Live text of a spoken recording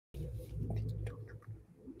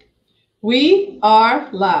We are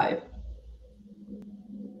live.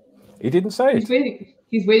 He didn't say He's it. waiting.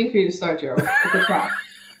 He's waiting for you to start, Gerald. It's a trap.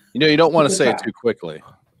 You know, you don't want to say it too quickly.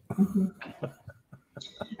 All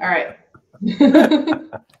right.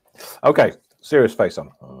 Okay, serious face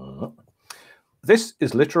on. This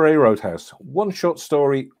is Literary Roadhouse. One short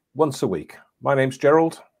story once a week. My name's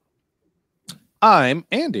Gerald. I'm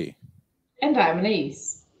Andy. And I'm Anais.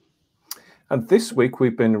 And this week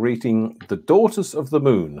we've been reading The Daughters of the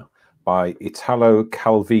Moon by Italo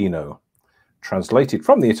Calvino, translated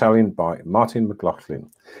from the Italian by Martin McLaughlin.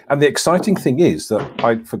 And the exciting thing is that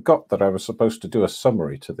I forgot that I was supposed to do a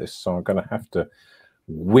summary to this, so I'm going to have to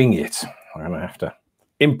wing it. I'm going to have to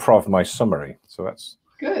improv my summary. So that's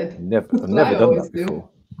good. I've never done that before.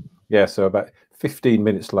 Yeah, so about 15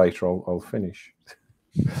 minutes later I'll finish.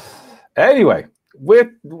 Anyway, we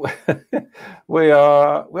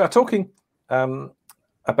are talking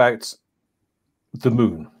about the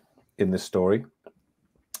moon in this story,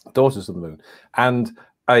 Daughters of the Moon, and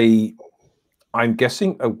I'm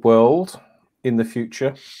guessing a world in the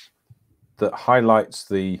future that highlights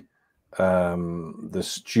the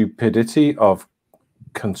stupidity of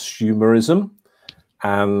consumerism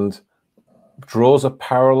and draws a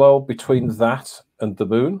parallel between that and the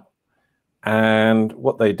moon. And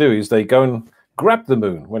what they do is they go and grab the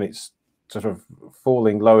moon when it's sort of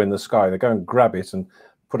falling low in the sky. They go and grab it and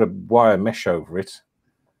put a wire mesh over it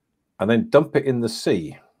and then dump it in the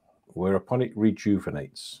sea, whereupon it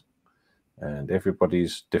rejuvenates. And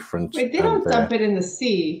everybody's different. Wait, they don't dump it in the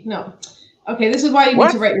sea. No. Okay, this is why you need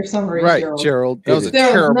to write your summary, right, Gerald. Gerald. That was a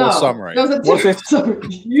terrible summary. That was a terrible summary.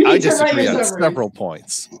 You need to write your on summary. several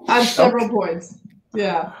points. On several points.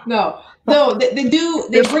 Yeah. No, they do.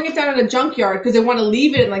 They bring it down in a junkyard because they want to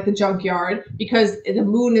leave it in like the junkyard because the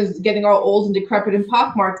moon is getting all old and decrepit and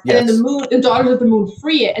pockmarked. Yes. And then the Daughters of the Moon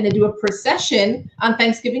free it, and they do a procession on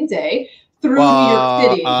Thanksgiving Day through New York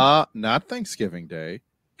City. Not Thanksgiving Day.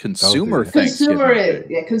 Consumer Thanksgiving Day.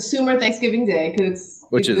 Yeah, Consumer Thanksgiving Day because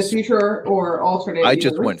it's the future or alternate. I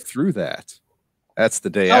just went through that. That's the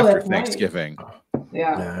day after Thanksgiving. Right.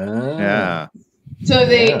 Yeah. Yeah. So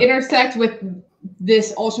they intersect with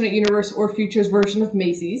this alternate universe or futures version of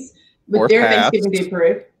Macy's with their Thanksgiving Day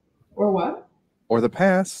parade. Or what? Or the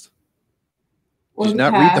past. Did you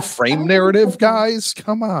not read the frame narrative, guys?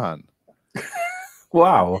 Come on.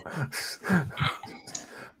 Wow.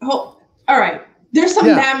 Oh, all right. There's some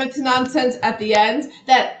mammoth nonsense at the end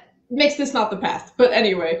that makes this not the past. But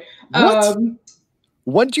anyway. What?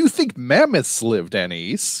 When do you think mammoths lived,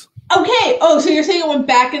 Anais? Okay. Oh, so you're saying it went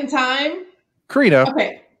back in time? Karina.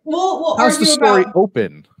 Okay. We'll how's the story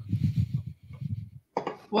open?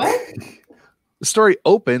 What? The story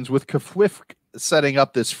opens with Kafwif setting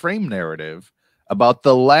up this frame narrative about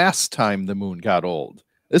the last time the moon got old.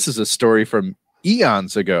 This is a story from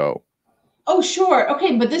eons ago. Oh, sure.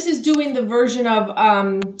 Okay, but this is doing the version of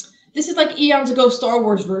this is like eons ago Star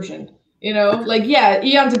Wars version. You know, like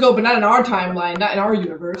eons ago, but not in our timeline, not in our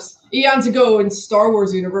universe. Eons ago in Star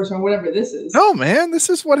Wars universe or whatever this is. No, man, this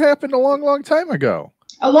is what happened a long, long time ago.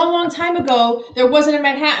 A long, long time ago, there wasn't a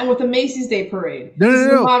Manhattan with a Macy's Day Parade. This is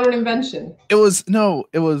a modern invention. It was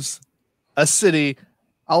a city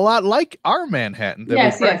a lot like our Manhattan that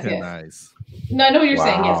we recognize. Yes. No, I know what you're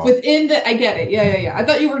saying. Yes, within the, I get it. Yeah. I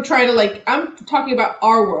thought you were trying to I'm talking about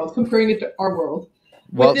our world, comparing it to our world.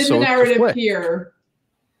 Well, within the narrative here,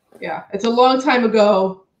 it's a long time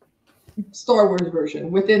ago Star Wars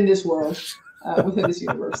version within this world. Within this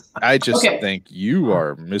universe. I just think you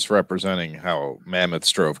are misrepresenting how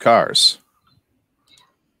mammoths drove cars.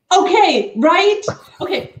 Okay, right?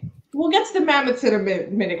 Okay, we'll get to the mammoths in a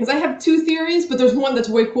minute because I have two theories, but there's one that's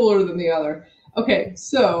way cooler than the other. Okay,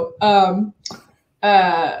 so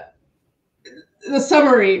the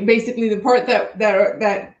summary, basically the part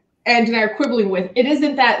that Ange and I are quibbling with, it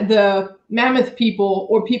isn't that the mammoth people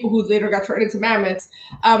or people who later got turned into mammoths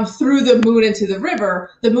threw the moon into the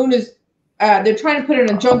river. The moon is they're trying to put it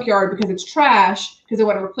in a junkyard because it's trash because they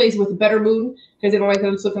want to replace it with a better moon because they don't like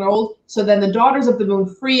that it's looking old. So then the Daughters of the Moon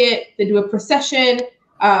free it. They do a procession,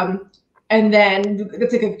 and then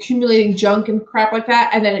it's like accumulating junk and crap like that.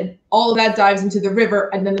 And then all of that dives into the river,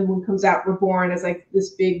 and then the moon comes out reborn as like this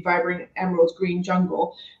big, vibrant emerald green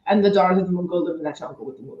jungle. And the Daughters of the Moon go live in that jungle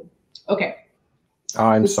with the moon. Okay.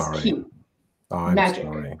 I'm sorry. I'm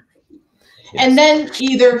sorry. Yes. And then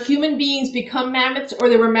either human beings become mammoths or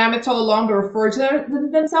they were mammoths all along but refer to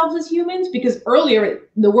themselves as humans because earlier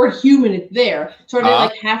the word human is there. So are they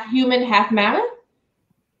like half human, half mammoth?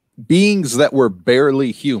 Beings that were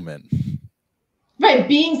barely human. Right,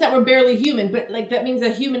 beings that were barely human, but like that means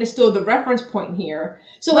that human is still the reference point here.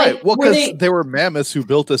 So right. like, Well, because they were mammoths who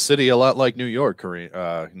built a city a lot like New York,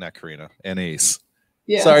 not Karina, Anise.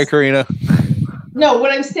 yes. Sorry, Karina. No,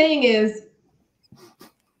 what I'm saying is,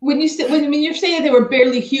 when you're saying they were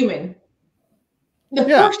barely human, the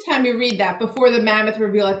first time you read that before the mammoth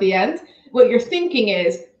reveal at the end, what you're thinking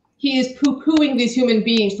is he is poo-pooing these human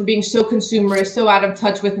beings for being so consumerist, so out of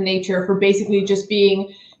touch with nature, for basically just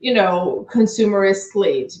being, you know, consumerist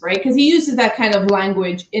slaves, right? Because he uses that kind of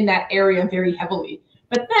language in that area very heavily.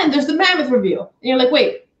 But then there's the mammoth reveal, and you're like,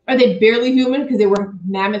 wait, are they barely human because they were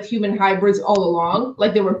mammoth human hybrids all along?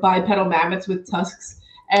 Like they were bipedal mammoths with tusks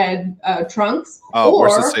and trunks? Oh,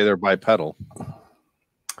 where's to say they're bipedal?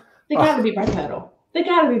 They gotta be bipedal. They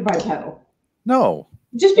gotta be bipedal. No.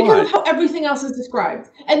 Just because of how everything else is described.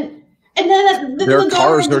 And then their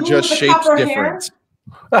cars are just shaped different.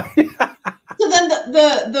 So then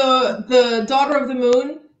the daughter of the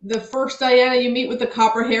moon, the first Diana you meet with the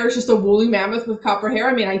copper hair is just a woolly mammoth with copper hair.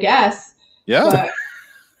 I mean, I guess. Yeah.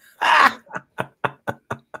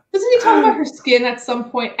 Doesn't he talk about her skin at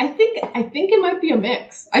some point? I think it might be a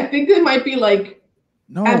mix. I think it might be like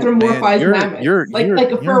anthropomorphized mammoths.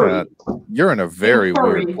 Like a furry. You're in a very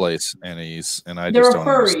weird place, Anise, and I just don't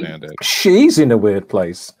understand it. She's in a weird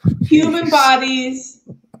place. Human bodies,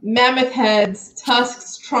 mammoth heads,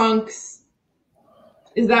 tusks, trunks.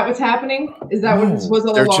 Is that what's happening? Is that what this was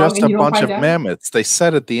all along? They're just a bunch of mammoths. They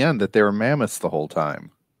said at the end that they were mammoths the whole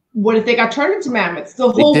time. What if they got turned into mammoths?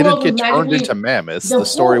 They didn't get turned into mammoths. The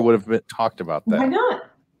story would have been talked about that. Why not?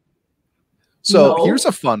 So here's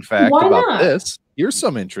a fun fact about this. Here's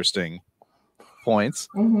some interesting points.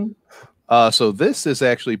 So this is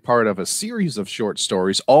actually part of a series of short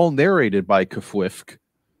stories, all narrated by Kafwifk.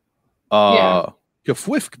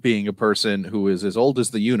 Kafwifk being a person who is as old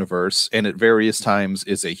as the universe and at various times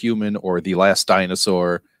is a human or the last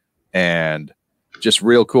dinosaur and just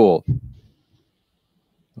real cool.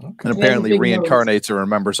 Okay. And apparently reincarnates or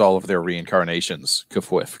remembers all of their reincarnations,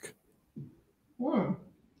 Kafwifk.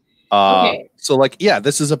 So like, yeah,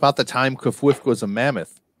 this is about the time Kafwifk was a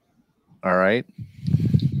mammoth. All right.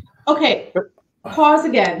 Okay. Pause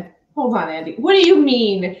again. Hold on, Andy. What do you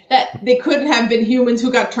mean that they couldn't have been humans who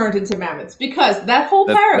got turned into mammoths? Because that whole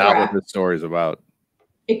paragraph. That's not what the story's about.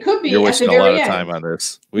 It could be. You're wasting a lot of time on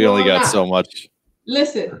this. We only got so much.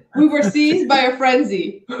 Listen, we were seized by a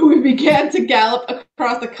frenzy. We began to gallop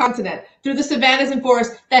across the continent through the savannas and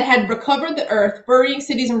forests that had recovered the earth, burying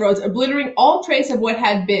cities and roads, obliterating all trace of what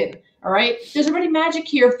had been. All right? There's already magic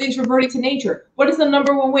here of things reverting to nature. What is the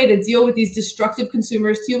number one way to deal with these destructive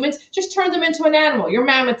consumerist humans? Just turn them into an animal. You're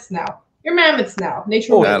mammoths now.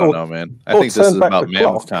 Nature. I don't know, man. I think this is about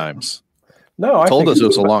mammoth times. No, I told us it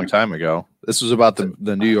was a long time ago. This was about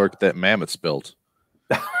the New York that mammoths built.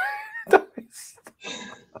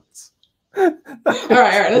 All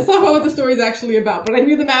right. Let's talk about what the story is actually about. But I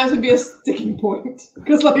knew the mammoths would be a sticking point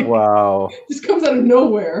because, like, wow, it just comes out of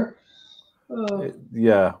nowhere.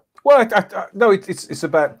 Yeah. Well, no, it's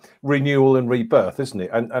about renewal and rebirth, isn't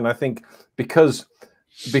it? And I think because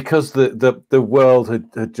the world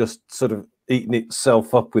had just sort of eaten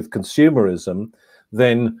itself up with consumerism,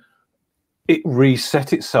 then it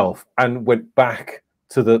reset itself and went back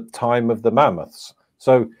to the time of the mammoths.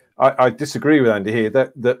 So I disagree with Andy here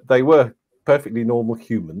that they were perfectly normal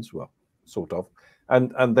humans, well, sort of,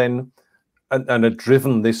 and had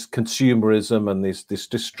driven this consumerism and this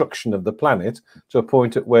destruction of the planet to a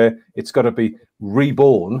point at where it's got to be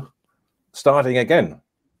reborn, starting again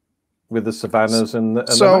with the savannas and the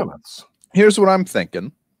mammoths. Here's what I'm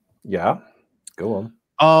thinking. Yeah, go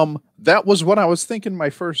on. That was what I was thinking my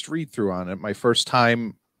first read through on it, my first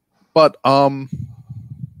time, but I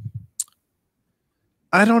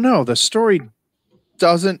don't know. The story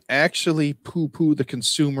doesn't actually poo-poo the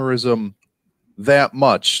consumerism that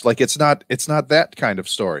much. Like it's not that kind of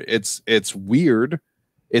story. It's weird.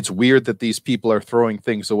 It's weird that these people are throwing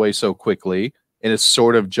things away so quickly, and it's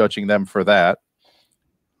sort of judging them for that.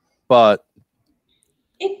 But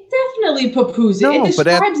it definitely poo-poos it. It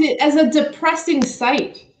describes it as a depressing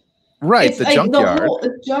sight. Right, it's the like junkyard.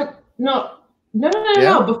 No.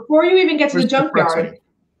 Before you even get to the junkyard,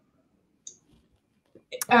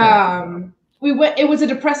 it was a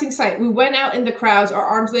depressing sight. We went out in the crowds, our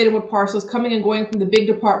arms laden with parcels coming and going from the big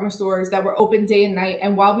department stores that were open day and night.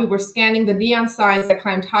 And while we were scanning the neon signs that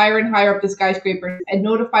climbed higher and higher up the skyscrapers and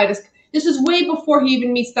notified us, this is way before he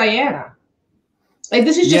even meets Diana. Like,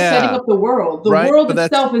 this is just setting up the world. The world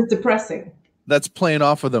itself is depressing. That's playing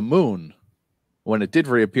off of the moon. When it did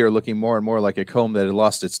reappear looking more and more like a comb that had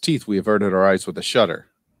lost its teeth, we averted our eyes with a shudder.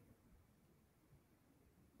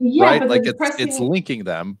 Yeah, right? Like it's linking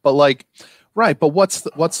them. But like Right, but what's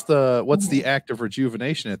the act of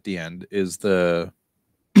rejuvenation at the end is the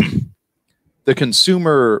the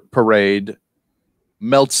consumer parade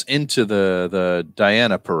melts into the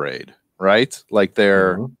Diana parade, right? Like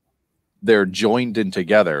they're joined in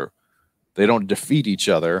together. They don't defeat each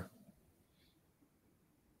other.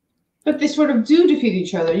 But they sort of do defeat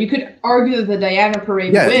each other. You could argue that the Diana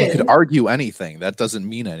parade wins. You could argue anything. That doesn't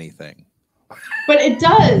mean anything. But it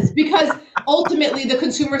does, because ultimately the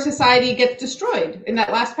consumer society gets destroyed in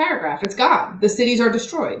that last paragraph. It's gone. The cities are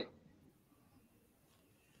destroyed.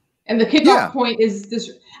 And the kickoff point is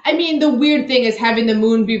this. I mean, the weird thing is having the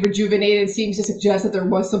moon be rejuvenated seems to suggest that there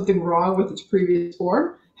was something wrong with its previous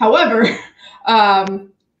form. However,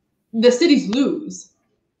 the cities lose.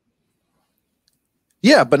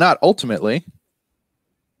 Yeah, but not ultimately.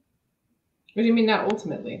 What do you mean not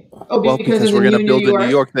ultimately? Oh, well, because we're going to build a New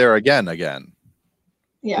York there again.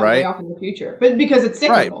 Yeah, right? way off in the future. But because it's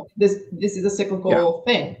cyclical. Right. This is a cyclical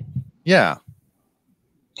thing. Yeah.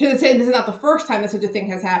 Because this is not the first time that such a thing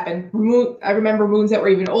has happened. I remember moons that were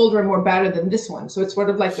even older and more battered than this one. So it's sort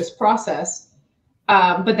of like this process.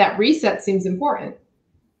 But that reset seems important.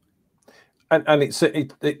 And it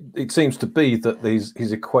seems to be that he's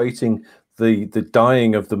equating the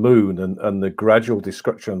dying of the moon and the gradual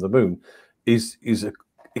destruction of the moon is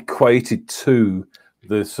equated to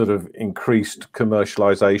the sort of increased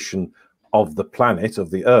commercialization of the planet, of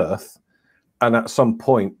the Earth, and at some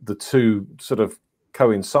point the two sort of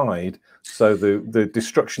coincide. So the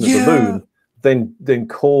destruction of the moon then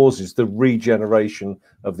causes the regeneration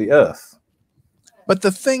of the Earth. But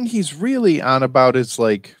the thing he's really on about is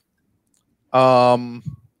like, right,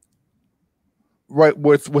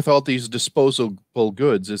 with all these disposable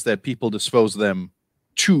goods, is that people dispose of them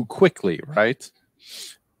too quickly, right?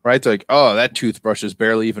 Right? Like, oh, that toothbrush is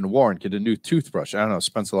barely even worn. Get a new toothbrush. I don't know.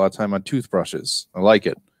 Spends a lot of time on toothbrushes. I like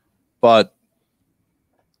it. But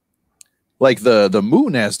like the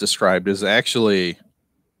moon as described is actually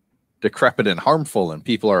decrepit and harmful, and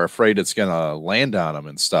people are afraid it's going to land on them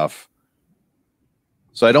and stuff.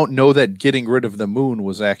 So I don't know that getting rid of the moon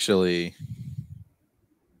was actually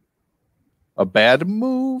a bad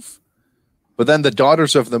move. But then the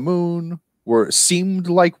Daughters of the Moon seemed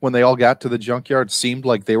like, when they all got to the junkyard, seemed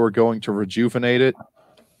like they were going to rejuvenate it.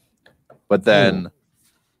 But then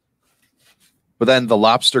the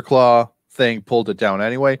lobster claw thing pulled it down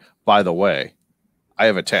anyway. By the way, I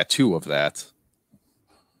have a tattoo of that.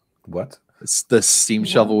 What? It's the steam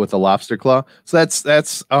shovel with the lobster claw. So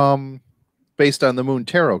that's based on the Moon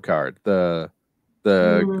Tarot card, the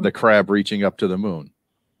crab reaching up to the moon.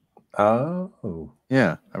 Oh.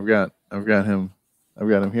 Yeah, I've got him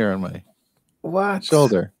here on my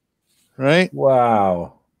shoulder. Right?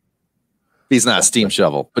 Wow. He's not a steam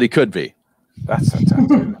shovel, but he could be. That's a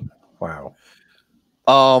tattoo. Wow.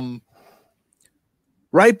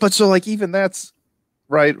 Right, but so like even that's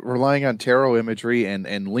right, relying on tarot imagery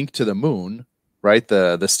and linked to the moon, right?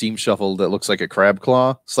 The steam shovel that looks like a crab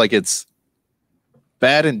claw. It's like it's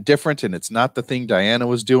bad and different, and it's not the thing Diana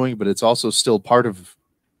was doing, but it's also still part of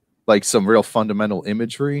like some real fundamental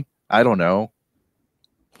imagery. I don't know.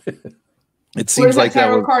 It seems like that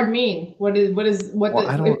tarot card mean?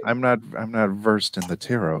 I'm not versed in the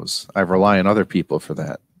tarots. I rely on other people for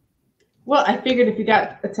that. Well, I figured if you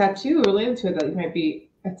got a tattoo related to it, that you might be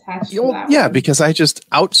attached to that. Yeah, because I just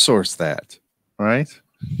outsource that, right?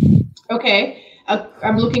 Okay,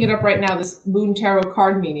 I'm looking it up right now. This Moon Tarot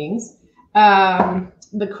card meanings.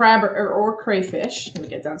 The crab or crayfish. Let me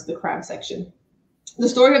get down to the crab section. The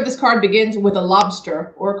story of this card begins with a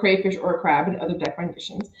lobster or a crayfish or a crab and other deck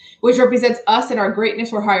renditions, which represents us and our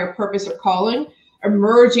greatness or higher purpose or calling,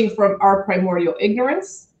 emerging from our primordial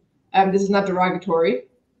ignorance. This is not derogatory.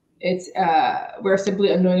 It's we're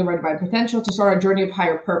simply unknowing of our divine potential to start our journey of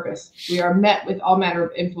higher purpose. We are met with all manner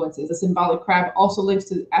of influences. The symbolic crab also links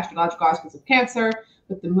to the astrological aspects of Cancer,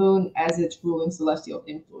 with the moon as its ruling celestial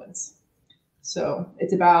influence. So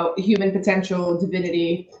it's about human potential,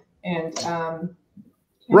 divinity, and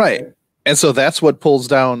right. And so that's what pulls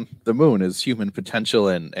down the moon is human potential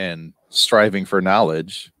and striving for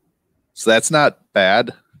knowledge. So that's not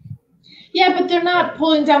bad. Yeah, but they're not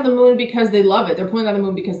pulling down the moon because they love it. They're pulling down the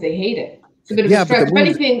moon because they hate it. It's a bit of a stretch. If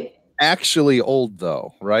anything, actually old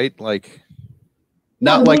though, right? Like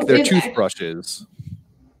not like their toothbrushes.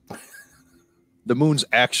 The moon's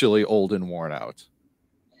actually old and worn out.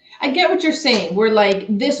 I get what you're saying. We're like,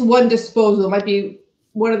 this one disposal might be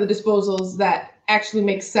one of the disposals that actually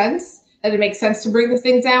makes sense, that it makes sense to bring the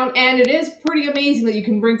thing down. And it is pretty amazing that you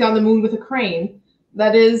can bring down the moon with a crane.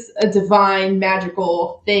 That is a divine,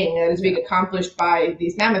 magical thing that is being accomplished by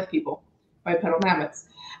these mammoth people, bipedal mammoths.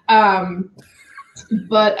 But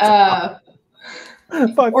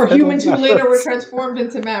Or humans who later were transformed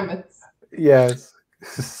into mammoths. Yes.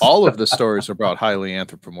 All of the stories are about highly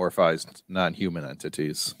anthropomorphized non-human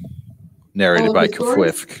entities, narrated by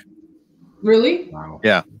Kafwifk. Really? Wow.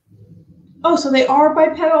 Yeah. Oh, so they are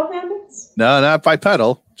bipedal mammoths? No, not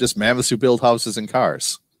bipedal. Just mammoths who build houses and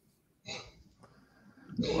cars.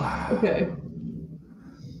 Wow. Okay.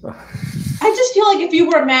 I just feel like if you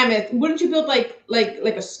were a mammoth, wouldn't you build like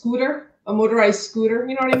a scooter, a motorized scooter?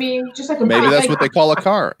 You know what I mean? Just like a maybe that's what they call a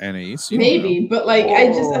car, Anais. Maybe, but like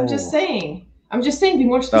I'm just saying. I'm just saying, be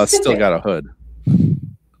more specific. No, it's still got a hood.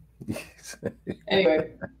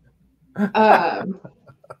 Anyway,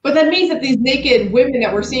 but that means that these naked women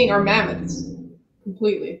that we're seeing are mammoths,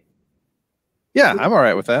 completely. Yeah, I'm all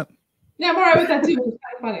right with that. Yeah, I'm all right with that too. It's kind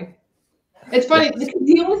of funny. It's funny.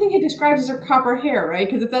 The only thing he describes is her copper hair, right?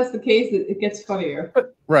 Because if that's the case, it gets funnier.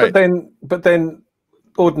 Right. But then,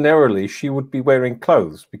 ordinarily she would be wearing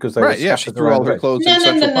clothes because they were she threw all her clothes in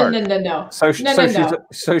Central Park. No. So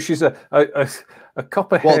she's a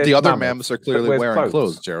copper hair. Well, the other mammoths are clearly wearing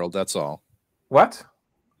clothes, Gerald. That's all. What?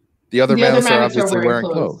 The other mammoths are obviously wearing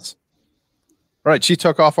clothes. Right. She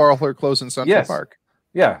took off all her clothes in Central Park.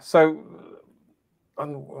 Yeah. So,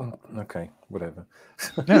 okay, whatever.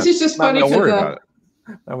 This is just funny. Don't worry about it.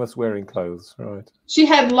 I was wearing clothes, right? She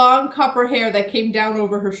had long copper hair that came down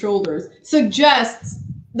over her shoulders. Suggests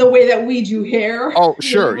the way that we do hair. Oh,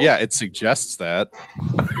 sure. Yeah, it suggests that.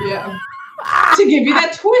 Yeah. To give you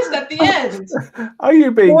that twist at the end. Are you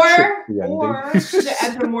being or the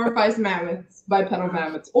anthropomorphized mammoths, bipedal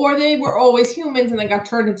mammoths, or they were always humans and they got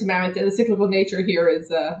turned into mammoths. And the cyclical nature here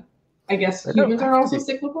is, I guess, humans are also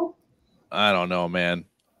cyclical. I don't know, man.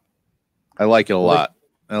 I like it a lot.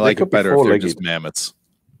 I like it better if they're just mammoths.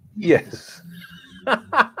 Yes.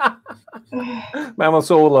 Mammoths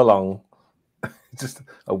all along. Just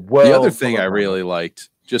a world. The other thing I really liked,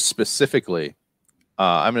 just specifically,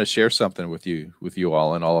 I'm going to share something with you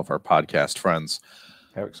all and all of our podcast friends.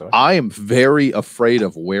 I am very afraid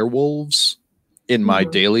of werewolves in my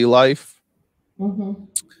daily life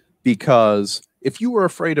because if you were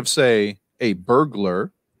afraid of, say, a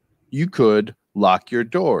burglar, you could lock your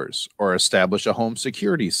doors or establish a home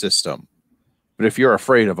security system. But if you're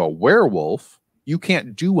afraid of a werewolf, you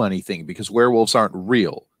can't do anything because werewolves aren't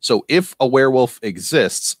real. So if a werewolf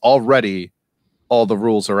exists, already all the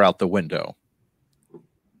rules are out the window.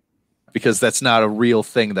 Because that's not a real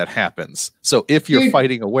thing that happens. So if you're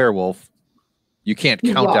fighting a werewolf, you can't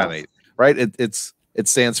count on it, right? It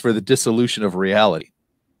stands for the dissolution of reality.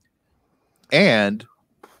 And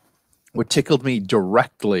what tickled me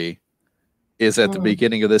directly is at the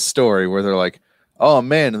beginning of this story where they're like, oh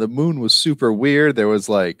man, the moon was super weird. There was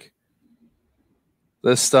like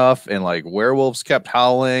this stuff and like werewolves kept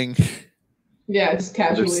howling. Yeah, just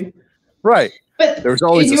casually. Right. But there was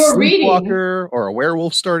always a sleepwalker or a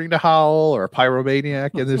werewolf starting to howl or a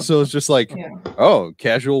pyromaniac. And so it's just like, oh,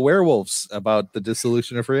 casual werewolves about the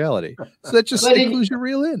dissolution of reality. So that just includes your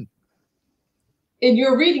reel in. In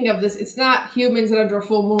your reading of this, it's not humans that under a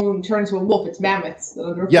full moon turn into a wolf. It's mammoths that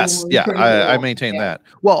under a full moon. I maintain that.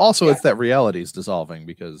 Well, also it's that reality is dissolving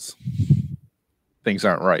because things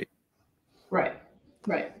aren't right. Right.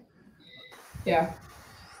 Yeah.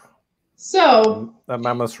 So the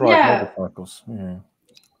mammoths ride motorcycles,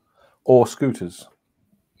 or scooters.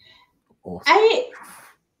 We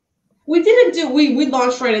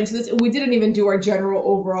launched right into this, and we didn't even do our general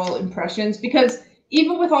overall impressions because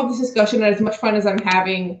even with all this discussion and as much fun as I'm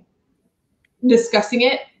having discussing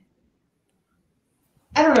it,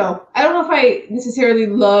 I don't know if I necessarily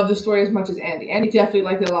love the story as much as Andy. Andy definitely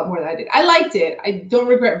liked it a lot more than I did. I liked it. I don't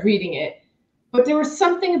regret reading it. But there was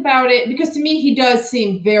something about it, because to me, he does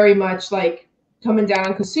seem very much like coming down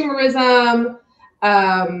on consumerism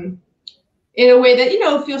in a way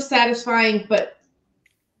that, feels satisfying, but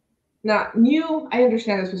not new. I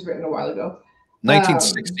understand this was written a while ago.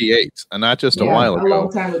 1968, and not just a while ago. A long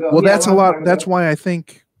time ago. Well, that's a lot. That's why I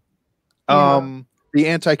think the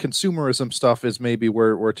anti-consumerism stuff is maybe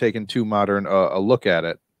we're taking too modern a look at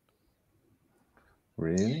it.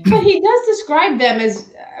 Really? But he does describe them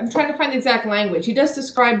as, I'm trying to find the exact language. He does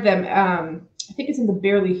describe them, I think it's in the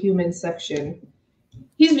Barely Human section.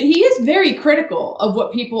 He is very critical of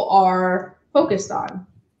what people are focused on.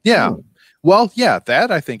 Yeah. Well, yeah, that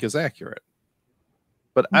I think is accurate.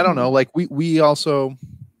 But I don't know, like we also,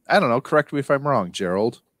 I don't know, correct me if I'm wrong,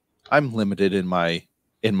 Gerald. I'm limited in my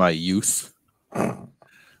youth.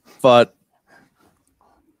 But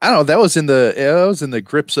I don't know, that was in the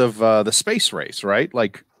grips of the space race, right?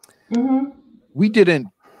 Like we didn't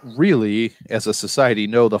really, as a society,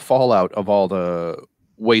 know the fallout of all the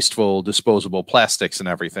wasteful, disposable plastics and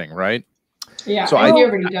everything, right? Yeah, So and he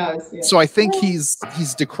already does. Yeah. So I think he's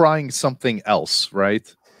decrying something else,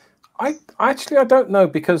 right? I don't know,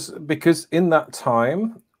 because in that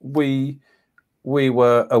time we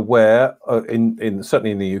were aware in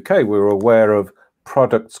certainly in the UK, we were aware of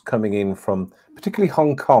products coming in from particularly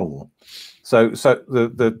Hong Kong. So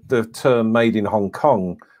the term "made in Hong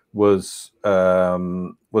Kong" was a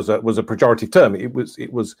pejorative term. It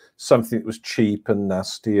was something that was cheap and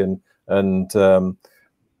nasty, and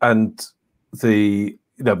the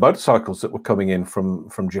motorcycles that were coming in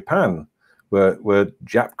from Japan were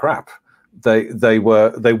Jap crap. They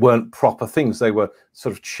weren't proper things. They were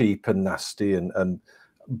sort of cheap and nasty,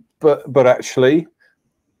 but actually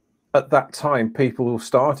at that time people were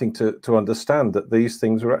starting to understand that these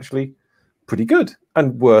things were actually pretty good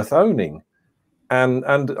and worth owning. And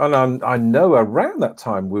I know around that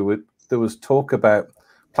time there was talk about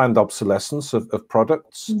planned obsolescence of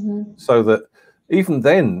products, so that even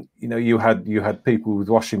then, you had people with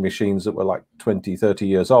washing machines that were like 20, 30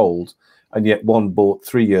 years old, and yet one bought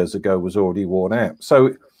 3 years ago was already worn out.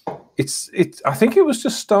 So I think it was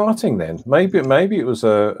just starting then. Maybe it was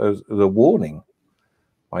a warning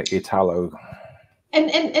by Italo. And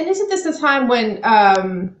isn't this the time when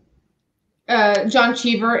John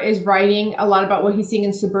Cheever is writing a lot about what he's seeing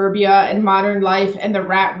in suburbia and modern life and the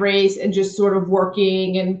rat race and just sort of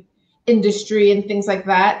working and industry and things like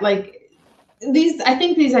that? Like I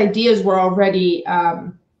think these ideas were already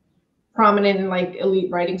prominent in like elite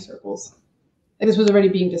writing circles. And this was already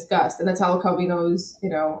being discussed, and that's how Calvino's,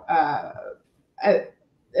 a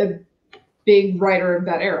big writer of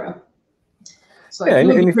that era. So like, he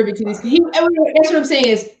would be privy to these. That's what I'm saying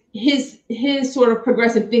is his sort of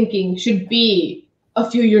progressive thinking should be a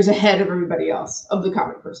few years ahead of everybody else, of the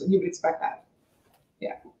common person. You would expect that.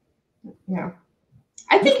 Yeah.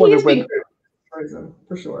 I think he is being critical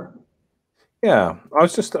for sure. Yeah, I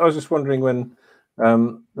was just wondering when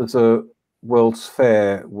there's a World's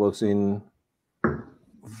Fair was in.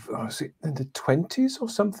 Was it in the 20s or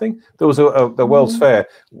something? There was the World's Fair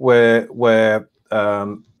where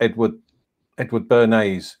Edward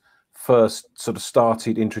Bernays first sort of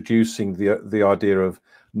started introducing the idea of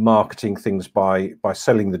marketing things by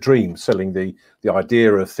selling the dream, selling the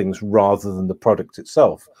idea of things rather than the product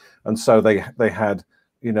itself. And so they had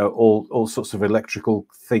all sorts of electrical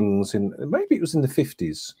things maybe it was in the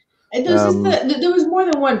 50s. And there was more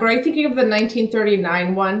than one, but I'm thinking of the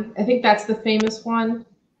 1939 one. I think that's the famous one.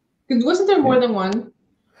 Wasn't there more than one?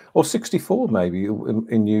 Or 64 maybe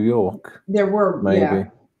in New York. There were, maybe. Yeah.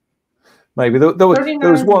 Maybe there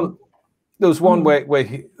was one. There was one where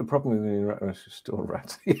he, the problem with the rat was still a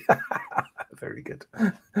rat. Very good.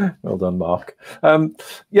 Well done, Mark.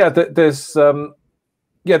 There's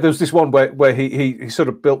this one where he sort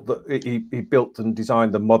of built he built and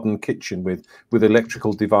designed the modern kitchen with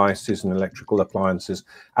electrical devices and electrical appliances,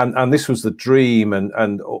 and this was the dream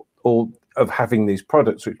and all of having these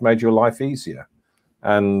products which made your life easier.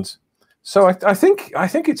 And so I think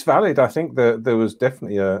it's valid. I think that there was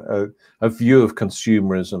definitely a view of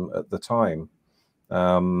consumerism at the time.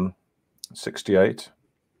 68.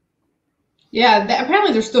 Yeah,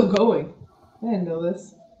 apparently they're still going. I didn't know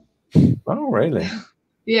this. Oh, really?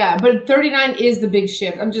 Yeah, but 39 is the big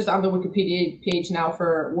shift. I'm just on the Wikipedia page now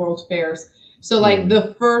for World Fairs. So like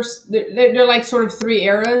the first, they're like sort of three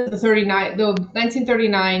eras. The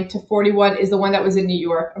 1939 to 41 is the one that was in New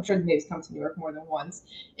York. I'm sure the Navy's come to New York more than once.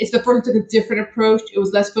 It's the first that took a different approach. It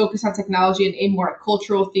was less focused on technology and aimed more at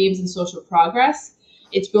cultural themes and social progress.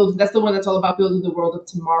 That's the one that's all about building the world of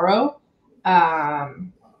tomorrow.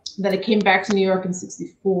 Then it came back to New York in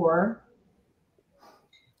 64.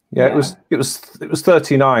 Yeah, it was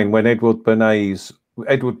 39 when Edward Bernays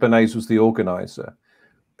was the organizer,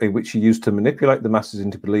 in which he used to manipulate the masses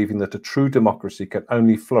into believing that a true democracy can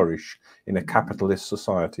only flourish in a capitalist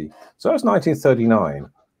society. So that was 1939,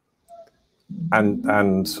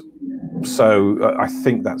 and so I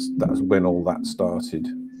think that's when all that started.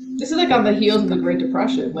 This is like on the heels of the Great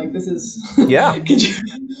Depression. Like this is yeah, dude,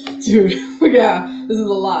 yeah, this is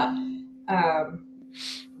a lot.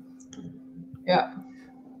 Yeah.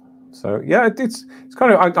 So yeah, it's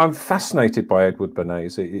kind of I'm fascinated by Edward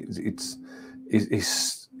Bernays. It's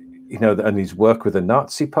and his work with the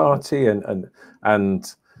Nazi Party and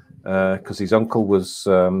because his uncle was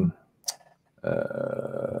oh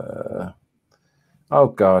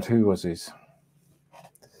God, who was his?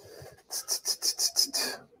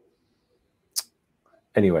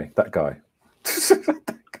 Anyway, that guy.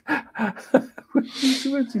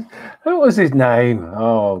 What was his name?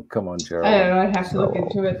 Oh, come on, Gerald. I don't know. I'd have to look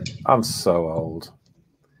into it. I'm so old.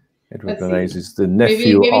 Edward Bernays is the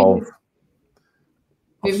nephew of.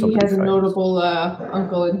 Maybe he has a notable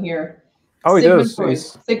uncle in here. Oh, he Sigmund does. Freud.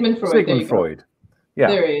 He's Sigmund Freud. There Sigmund you go. Freud. Yeah.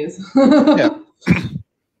 There he is. Yeah.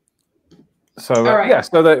 So All right. yeah,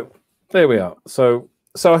 so there we are. So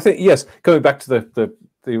I think yes, going back to the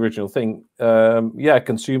original thing, yeah,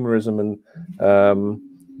 consumerism and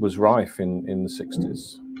was rife in the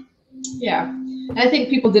 60s. Yeah, and I think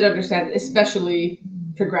people did understand it, especially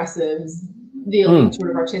progressives, the elite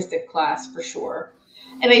sort of artistic class for sure.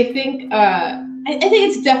 And I think I think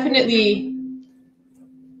it's definitely.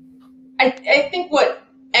 I think what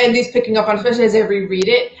Andy's picking up on, especially as I reread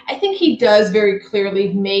it, I think he does very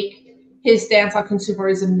clearly make his stance on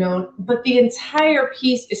consumerism known, but the entire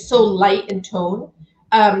piece is so light in tone.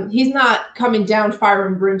 He's not coming down fire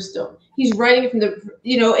and brimstone. He's writing it from the,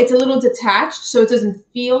 it's a little detached, so it doesn't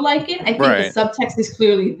feel like it. I think the subtext is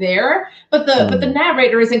clearly there, but the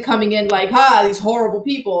narrator isn't coming in like, these horrible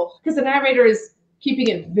people, because the narrator is keeping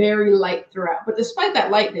it very light throughout. But despite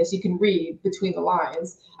that lightness, you can read between the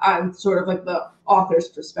lines on sort of like the author's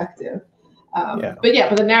perspective. But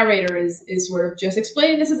the narrator is sort of just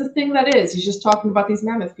explaining this is a thing that is. He's just talking about these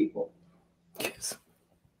mammoth people. Yes.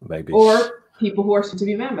 Maybe. Or people who are soon to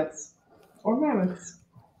be mammoths. Or mammoths.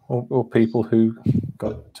 Or people who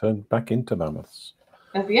got turned back into mammoths.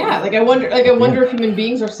 I wonder if human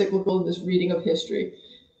beings are cyclical in this reading of history.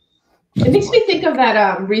 It makes me think of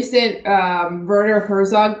that recent Werner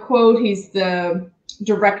Herzog quote. He's the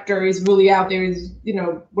director. He's really out there. He's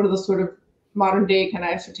one of those sort of modern day kind of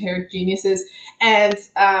esoteric geniuses. And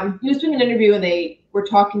he was doing an interview, and they were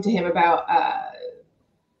talking to him about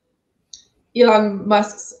Elon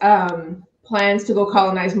Musk's plans to go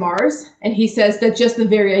colonize Mars. And he says that just the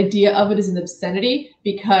very idea of it is an obscenity,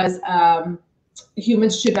 because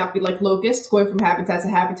humans should not be like locusts, going from habitat to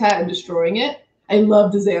habitat and destroying it. I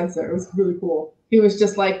loved his answer. It was really cool. He was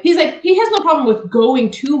just like, he has no problem with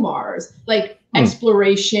going to Mars, like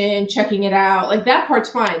exploration, checking it out, like that part's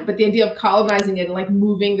fine. But the idea of colonizing it and like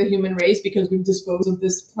moving the human race because we've disposed of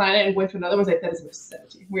this planet and went to another was like, that is an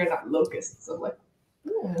obscenity. We are not locusts. So I'm like,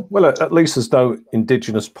 well, at least there's no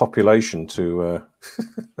indigenous population to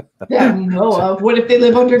that we know of. What if they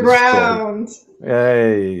live underground?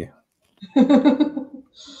 Yay.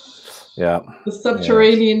 Yeah. The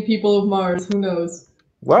subterranean people of Mars, who knows?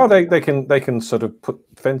 Well, they can sort of put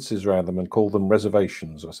fences around them and call them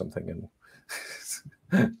reservations or something.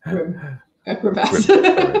 And acrobats.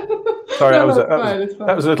 Sorry, that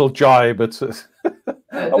was a little jibe, but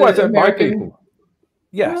my people.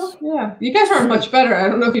 Yes. Well, yeah, you guys aren't much better. I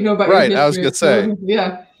don't know if you know about your history. I was gonna say.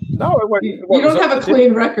 Yeah. No, you don't have a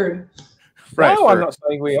clean record. Right. No, I'm not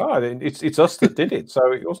saying we are. It's us that did it,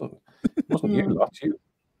 so it wasn't you, not you.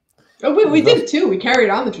 Oh, we did too. We carried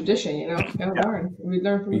on the tradition, learn. We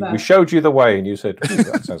learned from that. We showed you the way, and you said,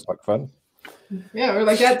 "That sounds like fun." Yeah, we're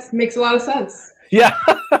like, that makes a lot of sense. Yeah.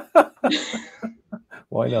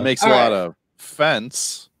 Why not? Makes a lot of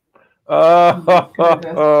fence.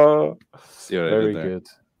 Very good.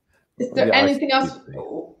 Is there anything else?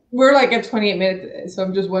 We're like at 28 minutes, so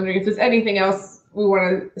I'm just wondering if there's anything else we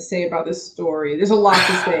want to say about this story. There's a lot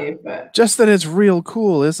to say, but just that it's real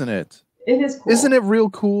cool, isn't it? It is cool. Isn't it real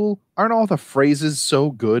cool? Aren't all the phrases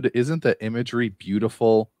so good? Isn't the imagery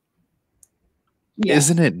beautiful? Yeah.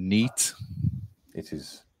 Isn't it neat? It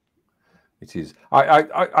is. It is.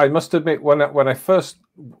 I must admit, when I first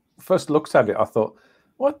looked at it, I thought,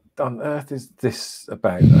 what on earth is this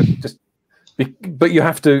about? But you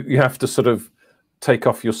have to sort of take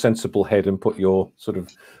off your sensible head and put your sort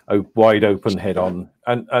of wide open head on,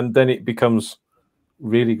 and then it becomes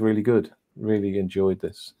really, really good. Really enjoyed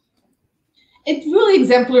this. It's really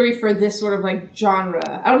exemplary for this sort of like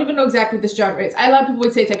genre. I don't even know exactly what this genre is. A lot of people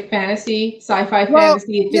would say it's like fantasy, sci-fi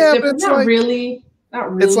fantasy. But it's not really.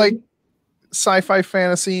 It's like sci-fi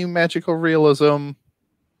fantasy, magical realism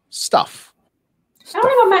stuff. I don't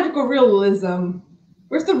know about magical realism.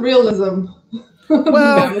 Where's the realism?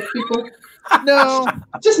 Well, people? No,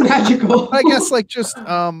 just magical. I guess like just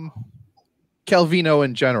Calvino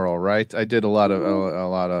in general, right? I did a lot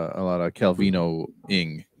of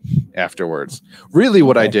Calvino-ing afterwards. Really,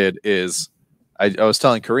 what I did is I was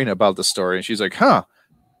telling Karina about the story, and she's like, "Huh."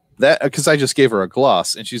 That because I just gave her a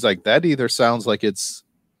gloss, and she's like, "That either sounds like it's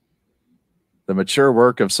the mature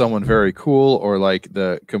work of someone very cool, or like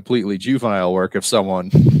the completely juvenile work of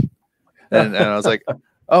someone." And I was like,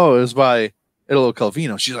 "Oh, it was by Italo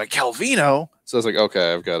Calvino." She's like, "Calvino?" So I was like,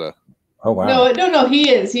 "Okay, I've got to." Oh wow! No, he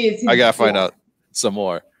is. I gotta find out some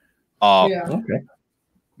more. Yeah. Okay.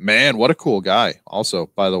 Man, what a cool guy! Also,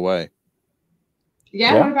 by the way.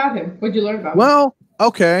 Yeah, what about him? What'd you learn about him? Well,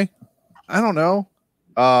 okay, I don't know.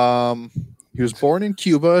 He was born in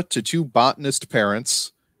Cuba to two botanist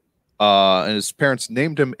parents, and his parents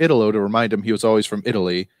named him Italo to remind him he was always from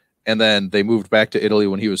Italy. and then they moved back to Italy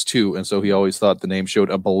when he was 2, and so he always thought the name showed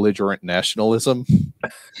a belligerent nationalism.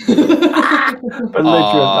 Belligerent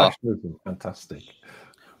nationalism, fantastic.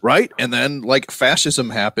 Right? And then like fascism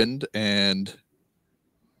happened, and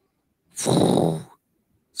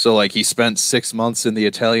so like he spent 6 months in the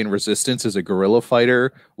Italian resistance as a guerrilla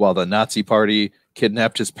fighter while the Nazi party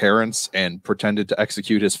kidnapped his parents and pretended to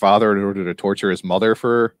execute his father in order to torture his mother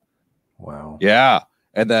for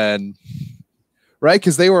and then right,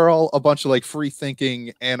 because they were all a bunch of like free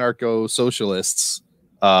thinking anarcho socialists,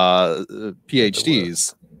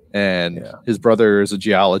 PhDs, and his brother is a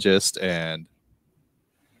geologist, and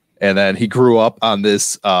then he grew up on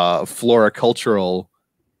this floricultural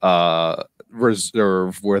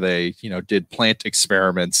reserve where they did plant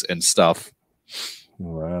experiments and stuff.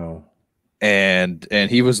 Wow. And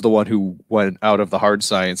he was the one who went out of the hard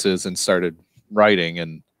sciences and started writing,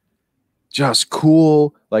 and just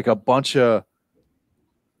cool, like a bunch of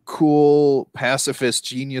cool pacifist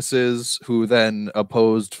geniuses who then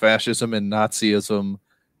opposed fascism and Nazism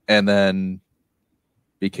and then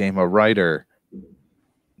became a writer.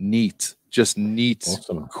 Neat. Just neat,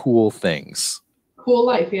 awesome. Cool things. Cool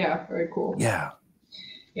life, yeah. Very cool. Yeah.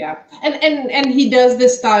 Yeah. And he does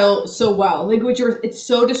this style so well. Like it's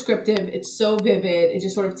so descriptive, it's so vivid, it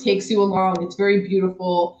just sort of takes you along. It's very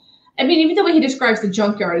beautiful. I mean, even the way he describes the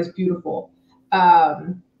junkyard is beautiful.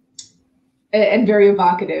 And very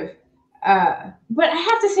evocative. But I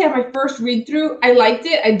have to say, on my first read through, I liked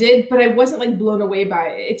it. I did, but I wasn't like blown away by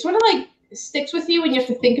it. It sort of like sticks with you and you have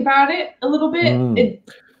to think about it a little bit.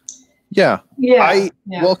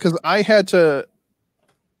 Well, because I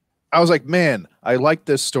was like, man, I like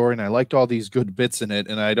this story and I liked all these good bits in it,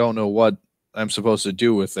 and I don't know what I'm supposed to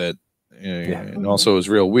do with it. And also it was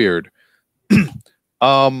real weird.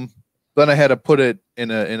 Then I had to put it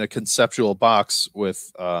in a conceptual box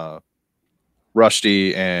with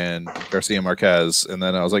Rushdie and Garcia Marquez, and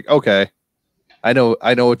then I was like, okay, I know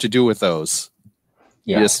what to do with those.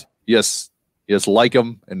 Yes, like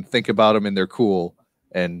them and think about them, and they're cool,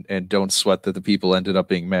 and don't sweat that the people ended up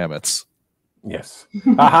being mammoths. Yes.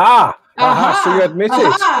 Aha! Aha! So you admit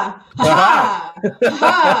it. Aha!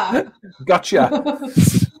 Gotcha.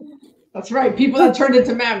 That's right. People that turned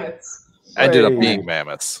into mammoths ended up being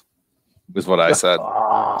mammoths, is what I said.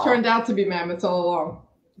 Turned out to be mammoths all along.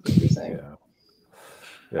 What you're saying.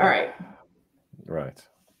 Yeah. All right. Right.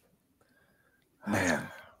 Man.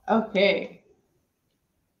 Okay.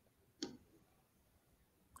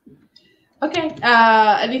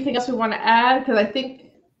 Anything else we want to add? Because I think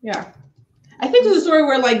there's a story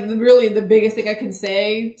where like really the biggest thing I can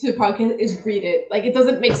say to the podcast is read it. Like it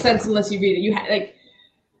doesn't make sense unless you read it.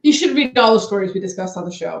 You should read all the stories we discussed on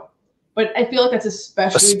the show. But I feel like that's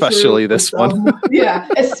especially this one.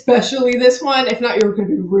 Especially this one. If not, you're going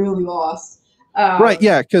to be really lost. Right,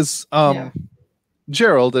 yeah, because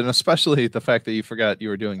Gerald, and especially the fact that you forgot you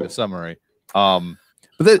were doing the summary.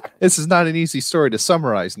 But this is not an easy story to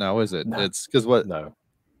summarize now, is it? No. It's because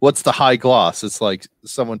what's the high gloss? It's like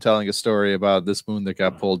someone telling a story about this moon that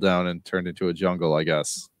got pulled down and turned into a jungle, I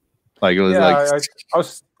guess. Like it was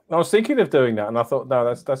I was thinking of doing that, and I thought,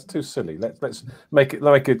 no, that's too silly. Let's make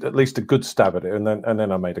it at least a good stab at it, and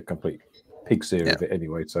then I made a complete pig's ear of it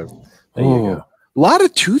anyway. So there you go. A lot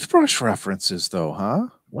of toothbrush references, though, huh?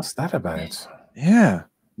 What's that about? Yeah,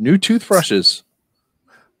 new toothbrushes.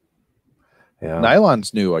 Yeah,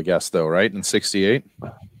 nylon's new, I guess, though, right? In '68.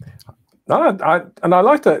 No, I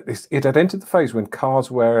like that it had entered the phase when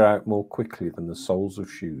cars wear out more quickly than the soles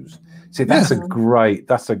of shoes. See, that's a great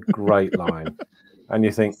line. And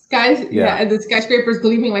you think, and the skyscrapers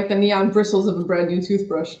gleaming like the neon bristles of a brand new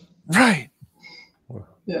toothbrush. Right.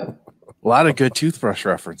 Yeah. A lot of good toothbrush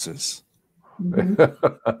references. Mm-hmm.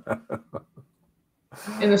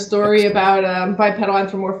 In a story about bipedal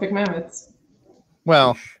anthropomorphic mammoths.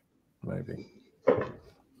 Well, maybe.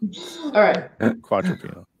 All right.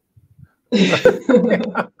 Quadrupedal.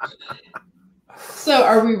 So,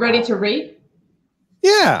 are we ready to rate?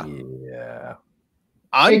 Yeah.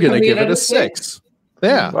 I'm going to give it a 6.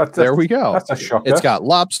 Yeah, there we go. That's a shocker. It's got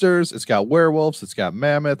lobsters, it's got werewolves, it's got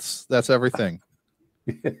mammoths. That's everything.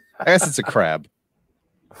 I guess it's a crab.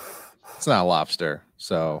 It's not a lobster,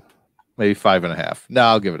 so maybe 5.5. No,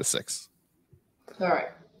 I'll give it a 6. All right.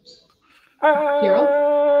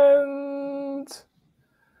 And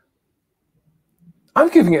I'm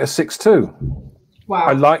giving it a 6 too. Wow.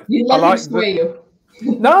 I like you.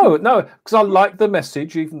 No, because I like the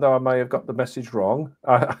message, even though I may have got the message wrong.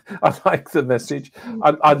 I like the message.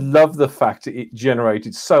 I love the fact that it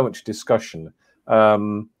generated so much discussion,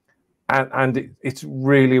 and it's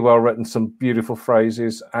really well written. Some beautiful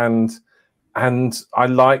phrases, and And I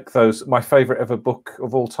like those. My favorite ever book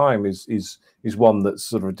of all time is one that's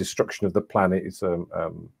sort of a destruction of the planet. It's a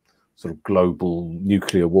sort of global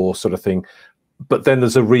nuclear war sort of thing. But then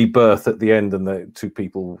there's a rebirth at the end, and the two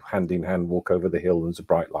people hand in hand walk over the hill, and there's a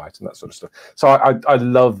bright light and that sort of stuff. So I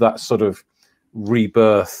love that sort of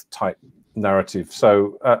rebirth type narrative.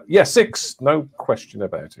 So yeah, 6, no question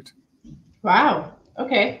about it. Wow.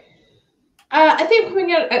 Okay. I think we're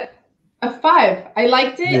coming out at a 5. I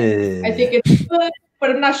liked it. I think it's good, but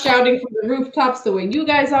I'm not shouting from the rooftops the way you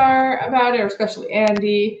guys are about it, or especially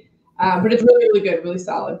Andy. But it's really, really good, really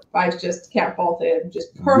solid. 5 just can't fault it.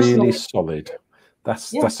 Just personally, really solid.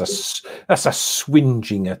 That's a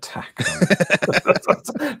swinging attack.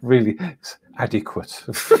 That's really adequate.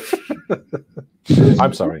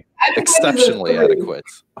 I'm sorry. Exceptionally adequate.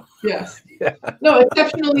 Yes. Yeah. No,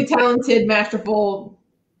 exceptionally talented, masterful,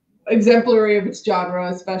 exemplary of its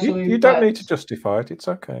genre, especially. You don't need to justify it. It's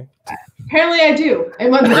okay. Apparently, I do.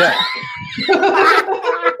 I'm under attack.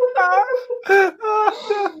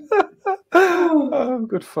 Oh,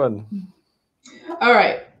 good fun. All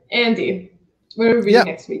right, Andy. What are we reading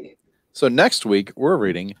next week? So next week, we're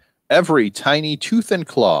reading Every Tiny Tooth and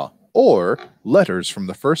Claw, or Letters from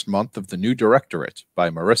the First Month of the New Directorate by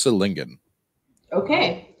Marissa Lingen.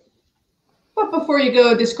 Okay. But before you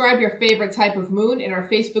go, describe your favorite type of moon in our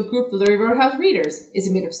Facebook group, the Literary Roadhouse Readers. Is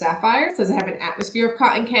it made of sapphires? Does it have an atmosphere of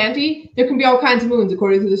cotton candy? There can be all kinds of moons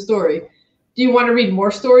according to the story. Do you want to read more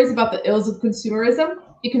stories about the ills of consumerism?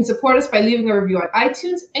 You can support us by leaving a review on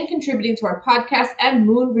iTunes and contributing to our podcast and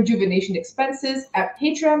moon rejuvenation expenses at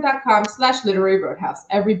patreon.com/literary roadhouse.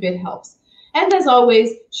 Every bit helps. And as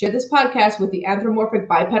always, share this podcast with the anthropomorphic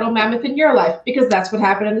bipedal mammoth in your life, because that's what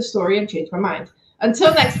happened in the story and changed my mind.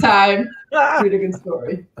 Until next time, read a good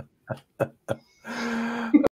story.